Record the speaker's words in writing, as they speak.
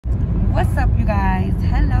What's up, you guys?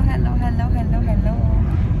 Hello. I know it's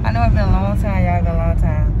been a long time, y'all. Been a long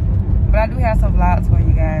time, but I do have some vlogs for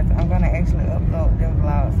you guys. I'm gonna actually upload them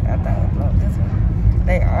vlogs after I upload this one.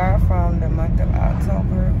 They are from the month of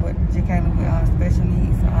October, but Kayla with special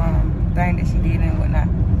needs thing that she did and whatnot,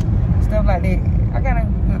 stuff like that. I got a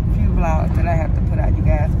good few vlogs that I have to put out, you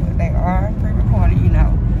guys, but they are pre-recorded, you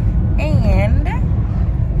know, and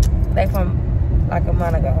they from like a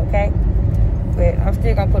month ago, okay? But I'm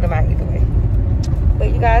still gonna put them out either way. But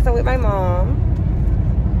you guys, I'm with my mom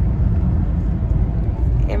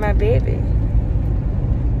and my baby.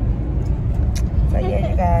 So yeah,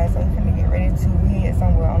 you guys, I'm gonna get ready to head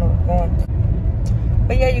somewhere. I don't know where we're going.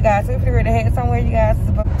 But yeah, you guys, we're gonna ready to head somewhere, you guys.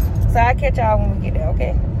 So I'll catch y'all when we get there,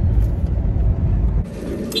 okay?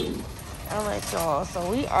 All right, y'all. So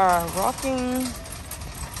we are walking.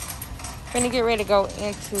 Gonna get ready to go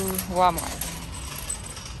into Walmart.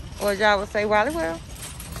 Or y'all would say Wally World.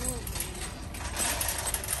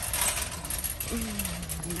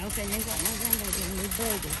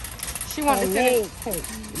 She wanted to sit.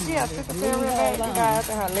 She has took a real bag, you guys,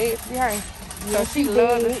 and her legs be hurting. So she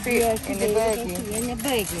loves to sit in the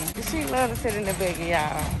buggy. She loves to sit in the buggy,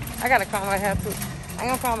 y'all. I gotta comb my hair too. I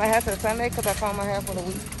ain't gonna comb my hair till Sunday because I comb my hair for the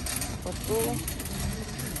week for school.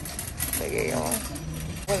 But yeah, y'all.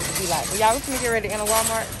 What it be like? But y'all, we can get ready in a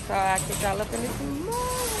Walmart, so I'll catch y'all up in this tomorrow.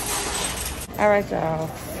 All right, y'all.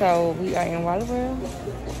 So we are in Wally World.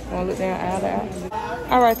 Wanna look down aisle to aisle.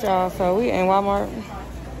 All right, y'all. So we in Walmart.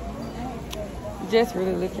 Just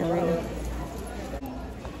really looking really.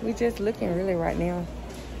 We just looking really right now.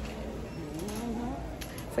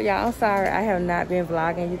 So y'all, I'm sorry I have not been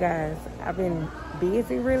vlogging, you guys. I've been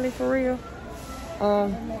busy really for real.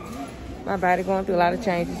 My body going through a lot of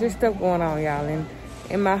changes. Just stuff going on, y'all, and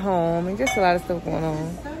in my home, and just a lot of stuff going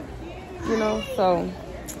on. You know, so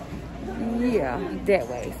yeah, that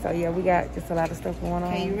way. So yeah, we got just a lot of stuff going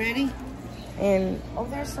on. Okay, you ready? And oh,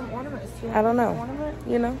 there's some ornaments. I don't know,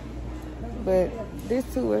 you know, but this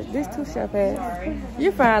two shall pass.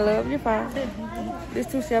 You're fine, love. You're fine. This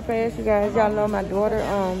two shall pass, you guys. Y'all know my daughter.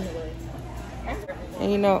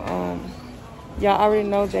 And you know, y'all already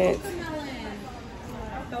know that.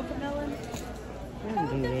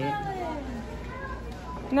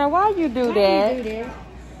 Now, why you do that?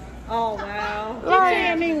 Oh, wow. Like,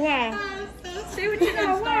 Tell me why. See what you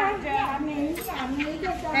gonna start, I mean,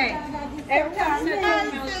 hey, every time she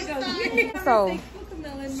says cocomelon, she goes, so,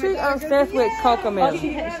 she obsessed with cocomelon.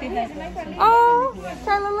 Oh,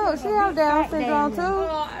 Kayla, look, she has Down syndrome too.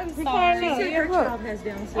 oh, I'm sorry. She said her child has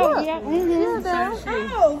Down syndrome. Oh, yeah. She has Down.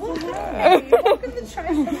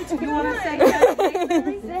 You want to say hi?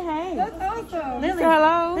 Lily, say hi. That's awesome. Lily, Say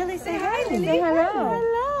hello. Lily, say hi. Lily. Say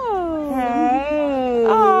hello. Hey. Oh.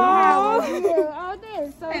 Oh,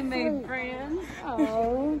 that's so and made friends.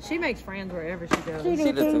 Oh. She makes friends wherever she goes.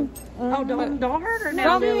 She does too. Oh, don't hurt her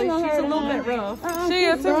now, Lily. She's a little bit rough. She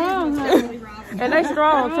is too. And they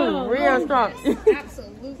strong too. Real strong.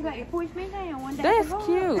 Absolutely. Push me down one day. That's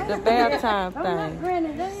cute. The bath time thing.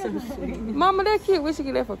 So sweet. Mama, that's cute. We should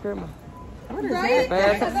get that for Christmas. What is Right?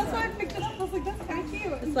 that? That's why I picked it up. I was like, that's kind of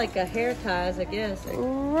cute. It's like a hair ties, I guess.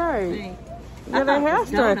 Right. I Yeah, they hair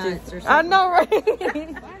stretches. I know, right? I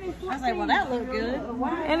was like, well, that looked good.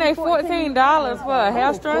 And they $14 for a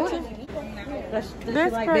hair stretcher. Does she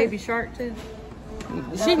That's like crazy. Baby Shark too?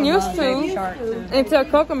 She used Baby to Shark too. until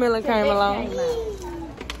cocomelon came along.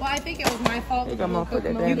 Well, I think it was my fault. You got put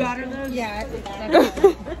that You down. got her those? Yeah, I think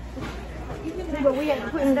But we had to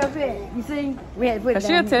put it up there. You see? We had to put it She'll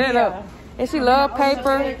down. tear it up. And she love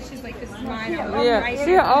paper. she's like, this is mine. Yeah,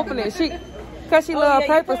 she'll open it. Cause she love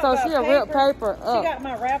paper, so she'll rip paper She up. got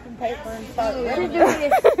my wrapping paper and stuff. She do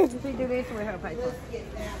this. She do this with her paper. She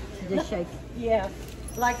just shake it. Yeah.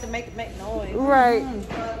 Like to make noise. Right.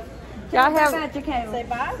 Y'all have Bye-bye, Kayla. Say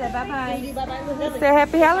bye. Say bye-bye. say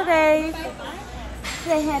happy holidays.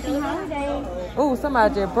 Say happy holidays. Ooh,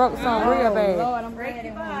 somebody just broke some real bad. Lord, I'm glad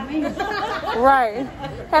it wasn't me. Right.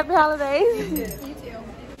 Happy holidays. You too.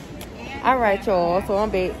 All right, y'all. So I'm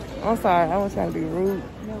back. I'm sorry. I was trying to be rude.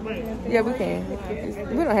 Yeah, we can.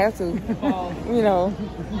 We don't have to. You know,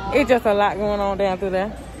 it's just a lot going on down through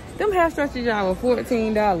there. Them hair stretchers, y'all, were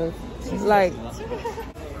 $14. Like,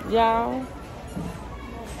 y'all.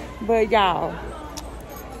 But y'all,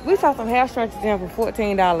 we saw some hair stretchers down for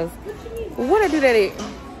 $14. What they do that at?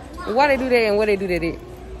 Why they do that and what they do that at?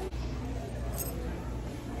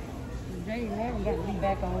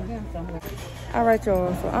 All right,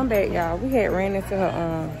 y'all. So I'm back, y'all. We had ran into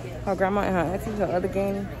her grandma and her auntie, her other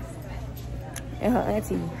gang, and her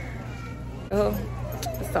auntie.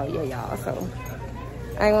 So yeah, y'all. So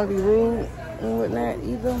I ain't gonna be rude and whatnot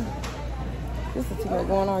either. This is too much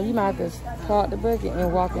going on. You might have to park the bucket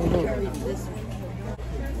and walk and look.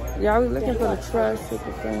 Y'all, we looking for the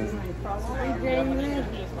tricycle thing.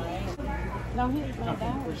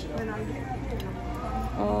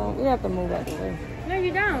 We have to move out the way. No,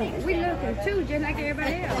 you don't. We looking too, just like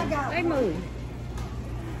everybody else. They move.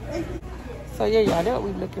 So yeah, y'all, that's what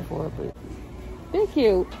we looking for. But they're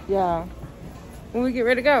cute, y'all. When we get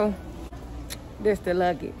ready to go, that's the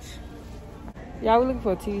luggage. Y'all, we looking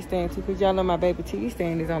for a TV stand too, because y'all know my baby TV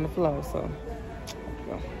stand is on the floor, so.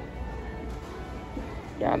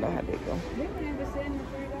 Y'all know how they go.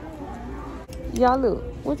 Y'all look,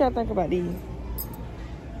 what y'all think about these?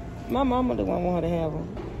 My mama the one want her to have them.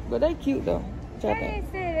 But they cute though. What y'all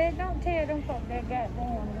think? They don't tell them folks that got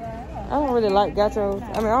them. I don't really like gachos.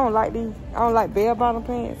 I mean, I don't like these. I don't like bell bottom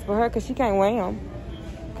pants for her because she can't wear them.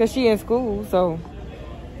 Because she in school, so.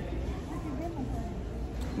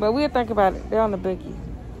 But we'll think about it. They're on the bookie.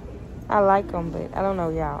 I like them, but I don't know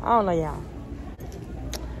y'all. I don't know y'all.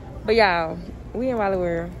 But y'all, we in Raleigh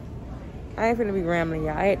World. I ain't finna be rambling,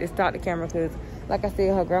 y'all. I had to stop the camera because, like I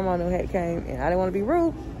said, her grandma knew had came, and I didn't want to be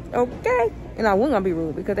rude. Okay. And I wasn't gonna be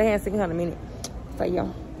rude because they hadn't seen her in a minute. So,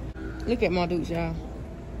 y'all, look at my Dukes, y'all.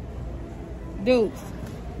 Dukes.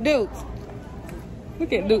 Dukes.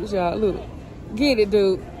 Look at Dukes, y'all. Look. Get it,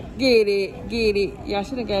 Duke. Get it. Get it. Y'all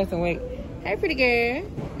should have gained some weight. Hey, pretty girl.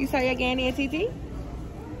 You saw your gain in TT?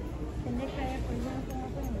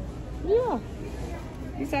 Yeah.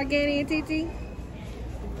 You saw Ganny and TT?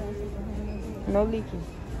 No leaking.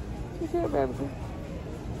 She should, baby.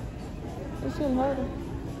 It shouldn't hurt her.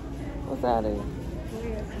 What's out of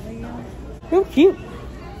it? Them cute.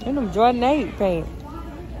 And them Jordan 8 pants.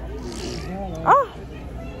 Oh!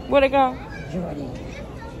 Where'd it go? Jordan.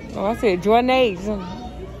 Oh, I said Jordan 8.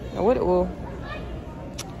 Now, what it was?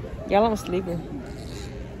 Y'all, I'm sleeping.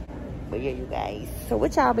 But yeah, you guys. So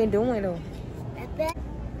what y'all been doing though?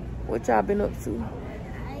 What y'all been up to?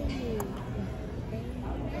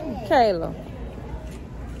 Kayla.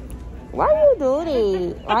 Why you do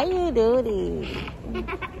this? Why you do this?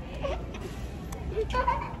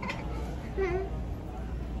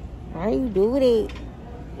 Why you do this?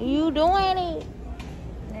 You doing it?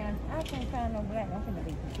 Now, I can't find no black. I'm finna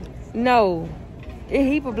be confused. No. It's a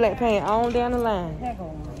heap of black paint on down the line.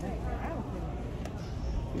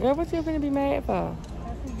 Girl, what you finna be mad for?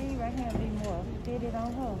 LCD right here be more. Did it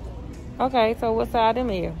on her. Okay, so what side them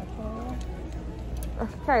here?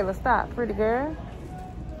 Kayla, stop, pretty girl.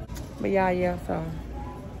 But yeah, so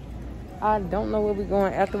I don't know where we're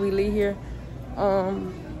going after we leave here.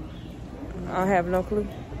 I have no clue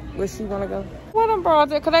where she wanna go. What them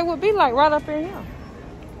bras at? Cause they would be like right up in here.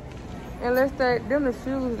 Unless they, them the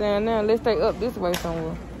shoes down there, unless they up this way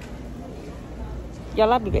somewhere.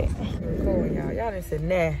 Y'all, I'll be back. Recording, y'all. Y'all done said,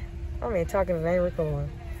 nah. I'm ain't talking and ain't recording.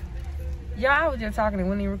 Y'all, I was just talking and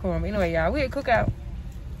wouldn't even record. But anyway, y'all, we at Cookout.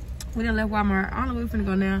 We done left Walmart. I don't know where we finna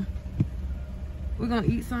go now. We're gonna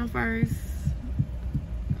eat some first.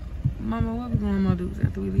 Mama, what we gonna do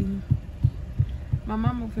after we leave? My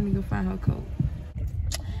mama finna go find her coat.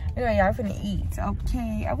 Anyway, y'all, finna eat.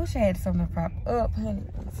 Okay. I wish I had something to prop up, honey.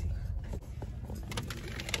 Let's see.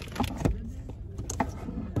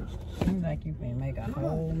 Seems like you finna make a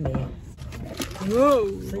whole mess.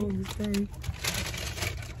 Whoa.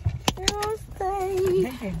 Stay.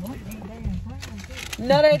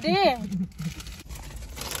 No, they didn't.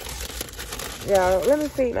 Y'all, let me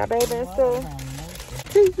feed my baby and stuff.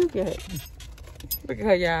 See, look at her. Look at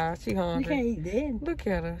her, y'all. She hungry. You can't eat that. Look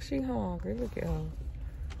at her. She hungry. Look at her.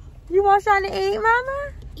 You want something to eat,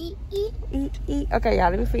 mama? Eat. Eat. Okay, y'all,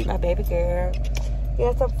 let me feed my baby girl.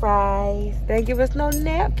 Here's some fries. They give us no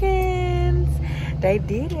napkins. They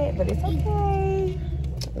did it, but it's okay.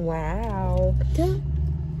 Wow. Okay.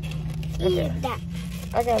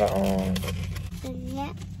 I got a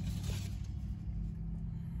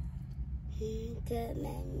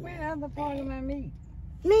Where the other part of my meat?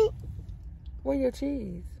 meat. Where your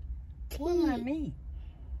cheese? Where my meat?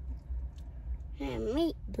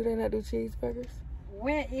 Meat. Do they not do cheeseburgers?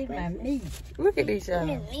 Where is my meat? Look at these y'all.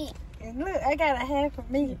 Meat. And look, I got a half of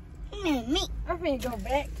meat. Meat. I'm finna go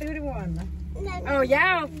back to the one. Oh,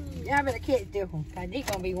 y'all better catch this one, cause this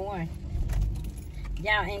gonna be one.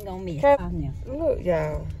 Y'all ain't gonna miss. Look,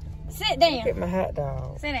 y'all. Sit down. Look at my hot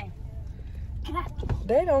dog. Sit down.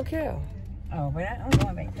 They don't care. Oh, but I'm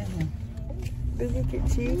going back to them. Do you get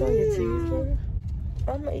cheese on your cheeseburger?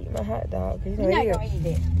 I'm gonna eat my hot dog. Cause you know You're not gonna eat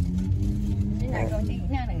that. You're not gonna eat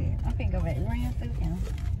none of it. I'm finna go back and run through him.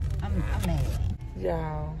 I'm mad.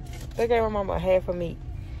 Y'all, they gave my mama a half of meat.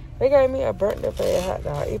 They gave me a burnt up ass hot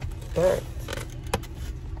dog. It burnt.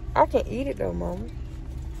 I can eat it though, mama.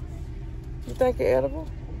 You think it's edible?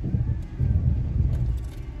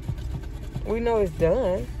 We know it's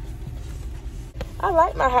done. I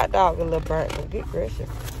like my hot dog a little burnt, but good gracious.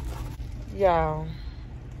 Y'all.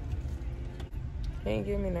 He ain't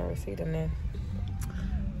give me no receipt on that.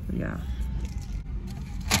 Yeah.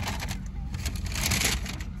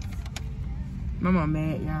 My mom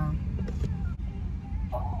mad, y'all.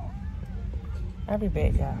 I'll be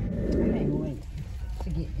back, y'all. I can't wait to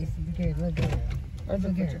get this little girl. I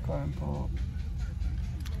just put your car in park.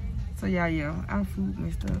 So yeah, our food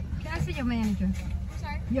messed up. Can I see your manager?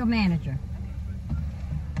 Sorry? Your manager.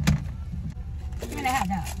 Give me the hot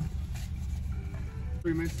dog.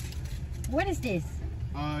 What is this?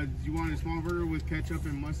 You want a small burger with ketchup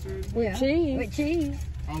and mustard? Yeah. Cheese. With cheese.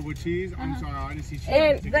 Oh, with cheese? I'm sorry, I didn't see cheese.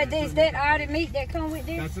 And, but is that all the meat that come with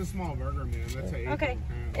this? That's a small burger, man. That's an 8 Okay.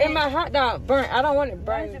 And my hot dog burnt. I don't want it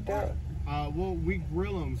burnt up. Well, we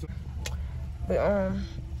grill them. So. But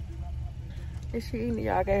is she eating?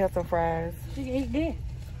 Y'all gave her some fries. She can eat this.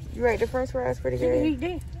 You ate the French fries pretty She can good. eat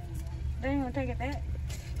this. They ain't gonna take it back.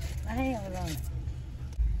 My hand was on it.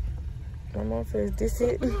 My mom says this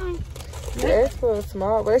it. Yeah, it's for a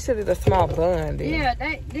small, but it should have a small bun. Then.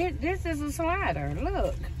 Yeah, this is a slider.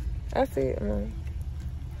 Look. I see it.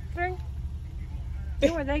 See? See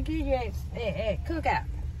what they give you at cookout.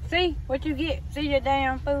 See what you get. See your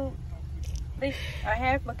damn food. See, a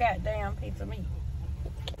half a goddamn piece of meat.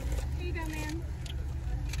 Here you go, ma'am.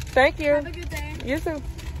 Thank you. Have a good day. You too.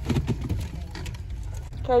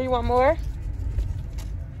 Okay, you want more?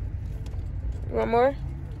 You want more?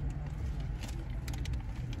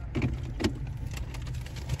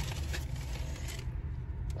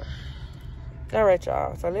 All right,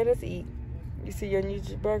 y'all. So let us eat. You see your new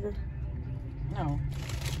burger? No.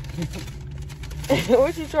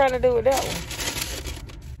 What you trying to do with that one?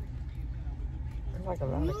 It's like a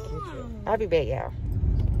lot of ketchup. I'll be back, y'all.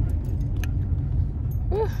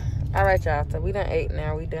 All right, y'all. So we done ate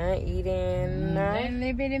now. We done eating. That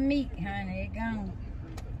little bit of meat, honey. It gone.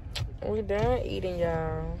 We done eating,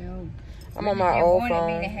 y'all. No. I'm on my old Brittany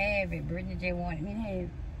wanted me to phone. have it. Brittany just wanted me to have it.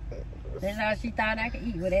 That's all she thought I could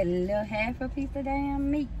eat with that little half a piece of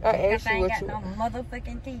damn meat. I Because asked I you ain't what got you... no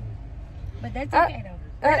motherfucking teeth. But that's I- okay,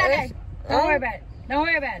 though. I It's okay. asked- Don't worry about it. Don't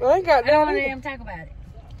worry about it. Well, I ain't got I don't that want to either. talk about it.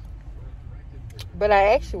 But I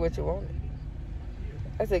asked you what you wanted.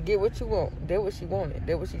 I said, get what you want. That's what she wanted.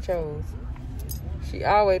 That's what she chose. She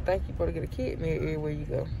always think you supposed to get a kid meal everywhere you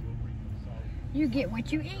go. You get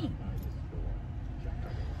what you eat.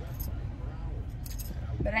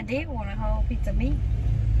 But I did want a whole piece of meat.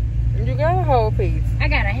 You got a whole piece. I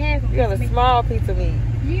got a half a You piece got of a meat. small piece of meat.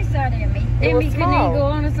 You saw that meat. It That was meat couldn't small. even go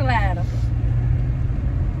on a slider.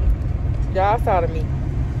 Y'all saw the meat.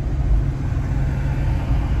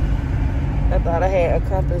 I thought I had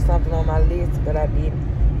accomplished something on my list, but I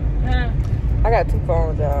didn't. Huh? I got 2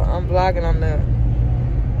 phones, y'all. I'm vlogging on the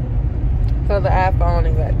iPhone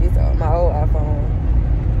and got this on my old iPhone.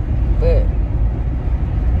 But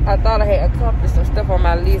I thought I had accomplished some stuff on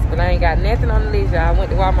my list, but I ain't got nothing on the list, y'all. I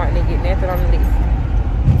went to Walmart and didn't get nothing on the list.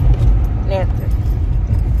 Nothing.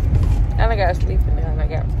 And I got sleep in there and I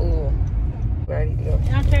got full. Ready to go.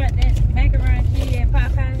 Y'all tried that macaroni cheese and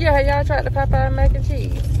Popeyes? Yeah, y'all tried the Popeye mac and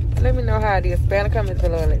cheese. Let me know how it is. Spam the comments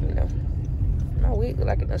below and let me know. My wig look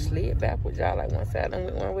like it done slid backwards, y'all. Like one side done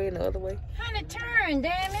went one way and the other way. Honey, turn,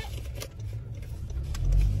 damn it.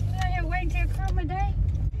 You out here waiting till Christmas Day?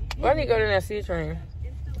 Why need to go to that sea train?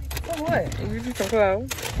 For what? Get you some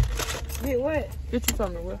clothes. Get what? Get you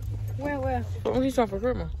something to wear. Well. What you something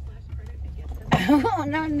for Christmas?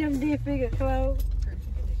 None of them did figure clothes.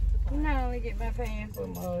 You know, I only get my pants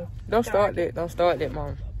from Don't start that. Don't start that,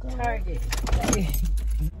 Mom. Target.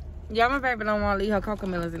 Y'all, my baby don't want to leave her cocoa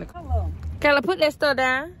melons in the car. Come on. Kayla, put that stuff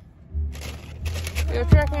down. Your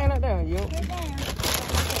trash can up there. Yo. Get down.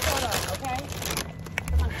 Hold on, okay?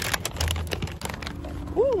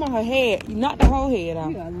 Ooh, my her head. You knocked the whole head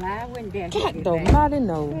off. You a lie when damn. God almighty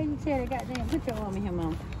no. Why you tell the goddamn, put your arm in here,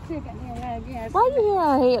 Mom. Put your goddamn lie again. Why you hear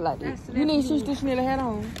her head like that? That's You need you. to snitch hat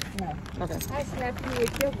on. No. Okay. I slapped you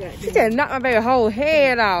with your goddamn. She just knocked my baby whole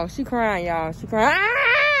head off. She crying, y'all. She crying.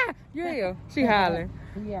 Ah! You hear? She hollering.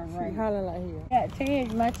 Yeah, She right. hollering like hell. Got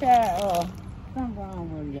change my child. Something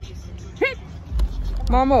wrong with you.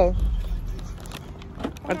 Mama.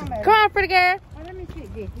 Come on, pretty girl. Oh, let me see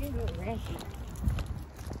this. You look ratchet.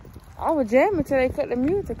 I was jamming till they cut the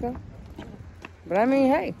music up. But I mean,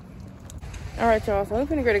 hey. All right, y'all. So we're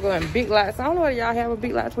finna go in Big Lots. I don't know whether y'all have a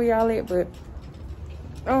Big Lots where y'all at, but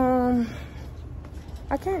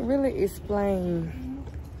I can't really explain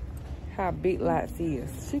how Big Lots is.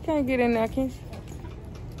 She can't get in there, can she?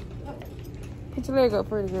 Put your leg up,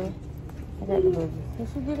 pretty girl. I got the budget. Can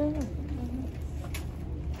she get in there?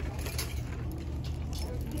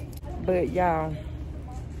 But y'all,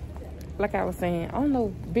 like I was saying, I don't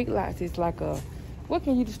know, Big Lots is like a, what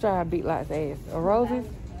can you describe Big Lots as? A Roses?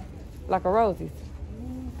 Like a Roses?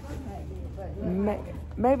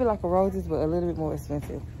 Maybe like a Roses, but a little bit more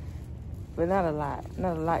expensive. But not a lot.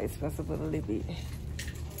 Not a lot expensive, but a little bit,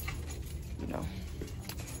 you know.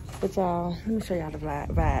 But y'all, let me show y'all the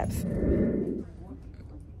vibes.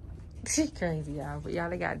 She crazy, y'all. But y'all,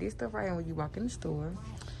 they got this stuff right here when you walk in the store.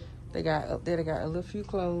 They got up there, they got a little few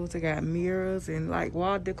clothes. They got mirrors and like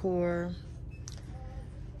wall decor.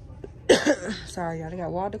 Sorry, y'all. They got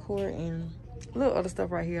wall decor and little other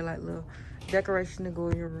stuff right here, like little decoration to go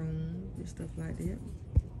in your room and stuff like that.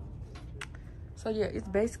 So yeah, it's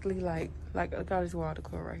basically like look at all this wall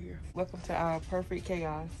decor right here. Welcome to our perfect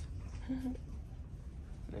chaos.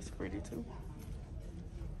 That's pretty too.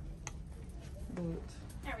 But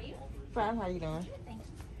How are you? fine, how you doing? Thanks.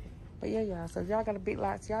 But yeah, y'all. So if y'all got a Big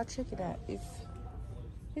Lots, y'all check it out.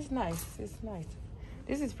 It's nice. It's nice.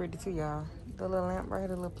 This is pretty too, y'all. The little lamp right here,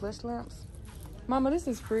 the little plush lamps. Mama, this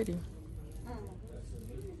is pretty.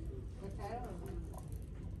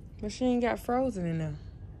 But she ain't got frozen in there.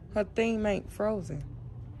 Her thing ain't frozen.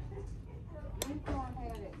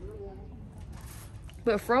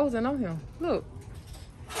 But frozen on him. Look.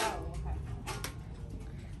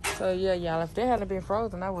 So yeah, y'all, if they hadn't been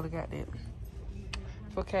frozen, I would have got that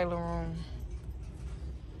for Kayla room.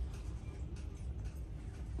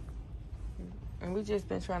 And we just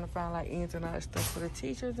been trying to find like ins and outs stuff for the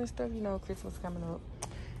teachers and stuff. You know, Christmas coming up.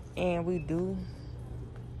 And we do.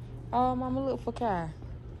 Oh, Mama, look for Kai.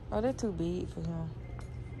 Oh, they're too big for him.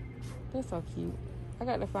 They're so cute. I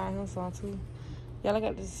got to find him some too. Y'all, I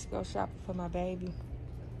got to just go shopping for my baby.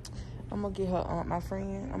 I'm going to get her, my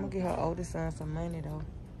friend, I'm going to get her oldest son some money though.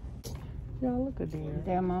 Y'all, look at that.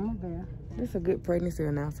 Their mama bear. This is a good pregnancy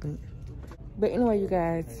announcement. But anyway, you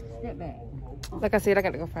guys. Step back. Like I said, I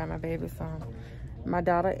got to go find my baby some. My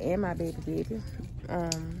daughter and my baby.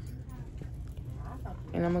 And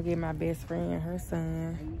I'm going to give my best friend, her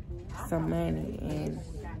son, some money. And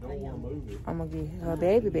I'm going to give her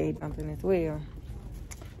baby something as well.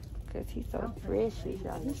 Because he's so precious,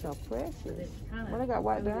 y'all. He's so precious. Well, I got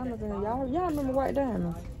white diamonds in here. Y'all remember white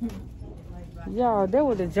diamonds? Y'all, that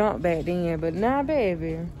was a jump back then. But now,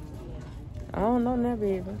 baby, I don't know now,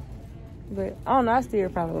 baby. But I don't know. I still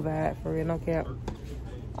probably would buy it for real, no cap.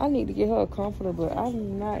 I need to get her a comforter, but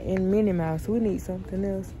I'm not in Minnie Mouse. We need something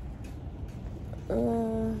else.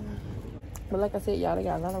 But like I said, y'all, they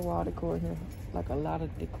got a lot of wall decor here. Like a lot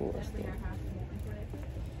of decor stuff.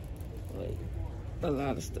 Like a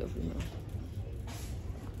lot of stuff, you know.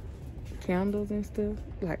 Candles and stuff.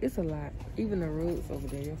 Like, it's a lot. Even the rugs over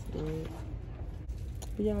there. That's the rugs.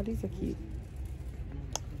 But y'all, these are cute.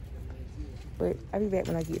 But I'll be back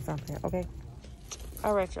when I get something, okay?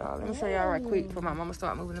 All right, y'all. Let me show y'all right quick before my mama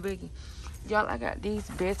start moving the biggie. Y'all, I got these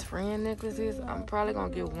best friend necklaces. I'm probably going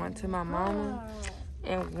to give one to my mama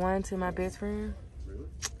and one to my best friend.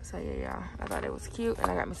 So, yeah, y'all. I thought it was cute.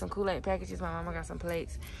 And I got me some Kool-Aid packages. My mama got some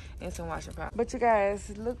plates and some washing powder. But, you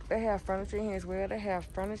guys, look, they have furniture in here as well. They have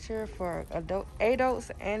furniture for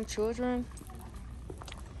adults and children.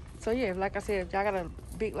 So, yeah, like I said, if y'all got a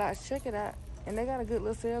Big Lots, check it out. And they got a good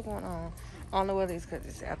little sale going on. I don't know whether it's because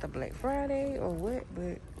it's after Black Friday or what,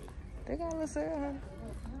 but they got a little sale, huh?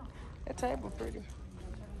 That table pretty.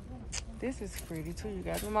 This is pretty, too, you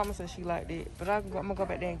guys. My mama said she liked it. But I'm going to go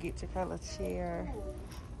back there and get Kayla's chair.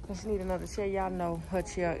 She need another chair. Y'all know her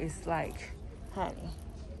chair is like honey.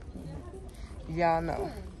 Y'all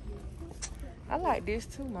know. I like this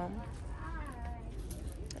too, mama.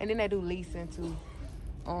 And then they do leasing too.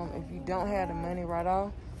 If you don't have the money right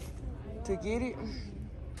off to get it,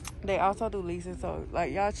 they also do leasing. So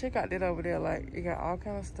like y'all check out that over there. Like it got all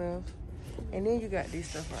kind of stuff. And then you got this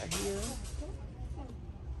stuff right here.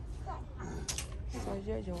 So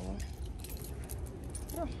yeah, y'all.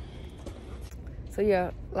 Yeah. So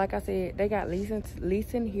yeah, like I said, they got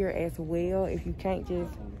leasing here as well. If you can't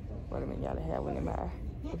just, wait a minute, y'all have one in mind.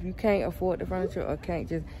 If you can't afford the furniture or can't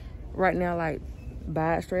just right now like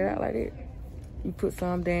buy it straight out like that, you put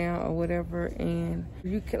some down or whatever. And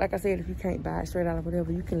if you can, like I said, if you can't buy it straight out or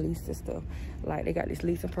whatever, you can lease this stuff. Like they got this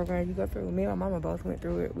leasing program you go through. Me and my mama both went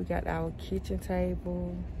through it. We got our kitchen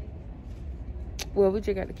table. Well, we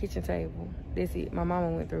just got the kitchen table. That's it. My mama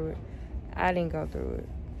went through it. I didn't go through it.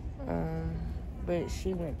 But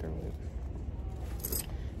she went through it.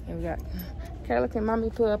 And we got Kayla, can mommy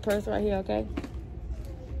put her purse right here, okay?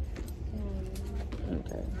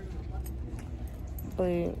 Okay.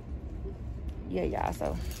 But yeah, y'all,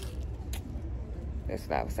 so that's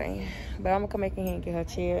what I was saying. But I'm gonna come back in here and get her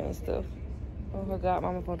chair and stuff. Oh, her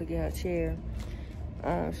godmama supposed to get her chair.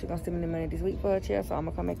 She gonna send me the money this week for a chair, so I'm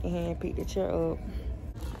gonna come back in here and pick the chair up.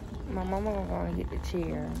 My mama gonna go and get the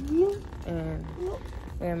chair, and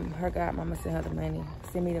when her godmama send her the money,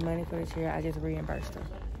 send me the money for the chair, I just reimbursed her.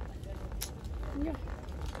 Yeah.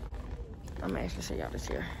 I'm gonna actually show y'all the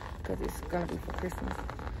chair, because it's gonna be for Christmas,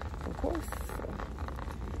 of course. So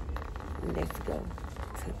let's go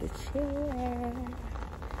to the chair.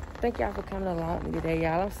 Thank y'all for coming along with me today,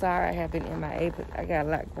 y'all. I'm sorry I have been MIA, but I got a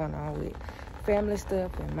lot going on with family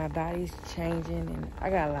stuff, and my body's changing, and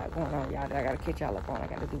I got a lot going on, y'all, that I gotta catch y'all up on. I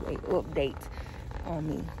gotta do a update on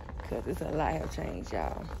me, because it's a lot have changed,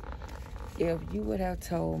 y'all. If you would have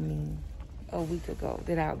told me a week ago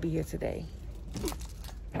that I would be here today,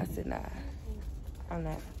 I said, nah, I'm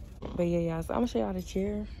not. But yeah, y'all, so I'm gonna show y'all the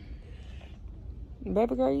chair.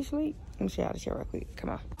 Baby girl, you sleep? Let me show y'all the chair real quick.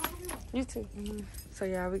 Come on. You too. So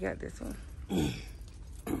y'all, we got this one.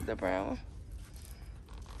 The brown one.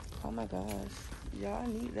 Oh my gosh. Y'all, I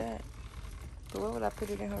need that. But where would I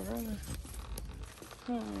put it in her room?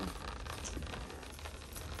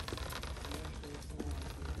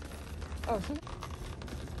 Oh,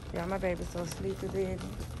 y'all, my baby's so sleepy, baby.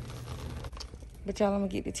 But y'all, I'm gonna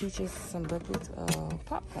get the teachers some buckets of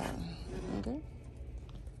popcorn. Okay?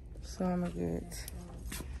 So I'm gonna get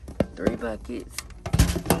 3 buckets.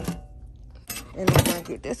 And I'm gonna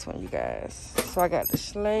get this one, you guys. So I got the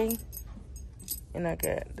sleigh. And I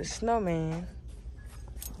got the snowman.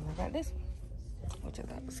 And I got this one, which I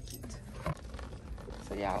thought was cute.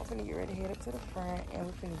 So y'all, we're gonna get ready to head up to the front, and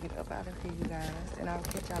we're gonna get up out of here, you guys. And I'll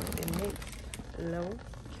catch y'all at the next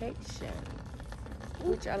location,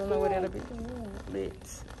 which I don't know what that'll be.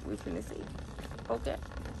 But we're finna see. Okay.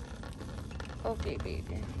 Okay,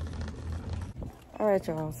 baby. All right,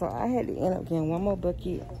 y'all. So I had to end up getting one more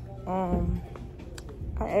bucket.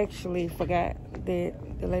 I actually forgot that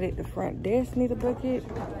the lady at the front desk need a bucket.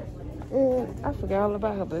 And I forgot all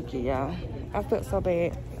about her bucket, y'all. I felt so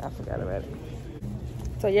bad. I forgot about it.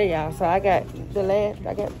 So yeah, y'all. So I got the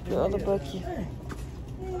other bucket.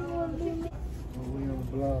 We on the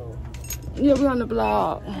blog. Yeah, we on the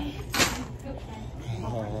blog.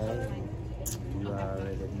 You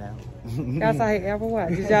already know. That's all I ever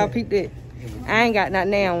watched. Did y'all peep that? I ain't got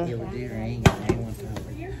nothing now.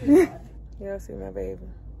 Y'all see my baby?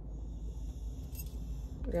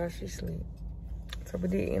 Y'all, she sleep. So we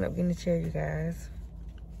did end up getting the chair, you guys.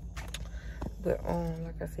 But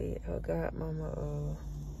like I said, her godmama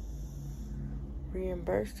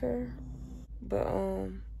reimbursed her. But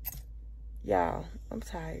y'all, I'm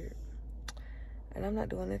tired, and I'm not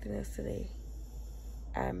doing nothing else today.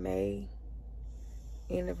 I may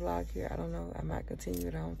end the vlog here. I don't know. I might continue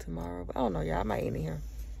it on tomorrow, but I don't know, y'all. I might end it here.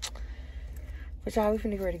 But y'all, we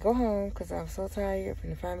finna get ready to go home because I'm so tired.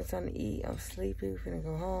 Finna find me something to eat. I'm sleepy. We finna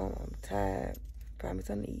go home. I'm tired. Find me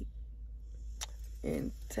something to eat.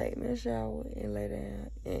 And take me a shower and lay down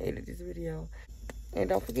and edit this video. And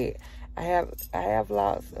don't forget, I have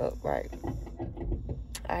vlogs up, right?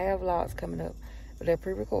 I have vlogs coming up, but they're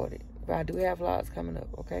pre-recorded. But I do have vlogs coming up,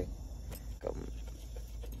 okay?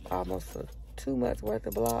 Almost 2 months worth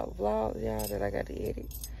of vlogs, y'all, that I got to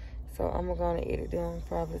edit. So I'm gonna edit them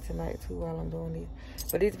probably tonight too while I'm doing this.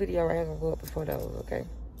 But this video right here gonna go up before those, okay?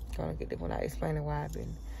 Gonna get the one out explaining why I've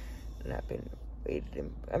been not been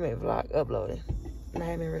editing. I mean uploading. And I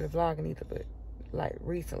haven't been really vlogging either, but like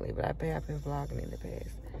recently. But I have been vlogging in the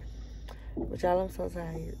past. But y'all, I'm so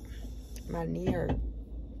tired. My knee hurt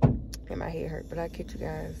and my head hurt. But I'll catch you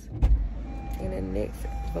guys in the next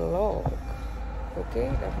vlog. Okay?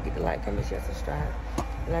 Don't forget to like, comment, share, subscribe.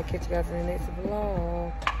 And I'll catch you guys in the next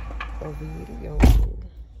vlog or video.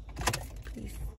 Peace.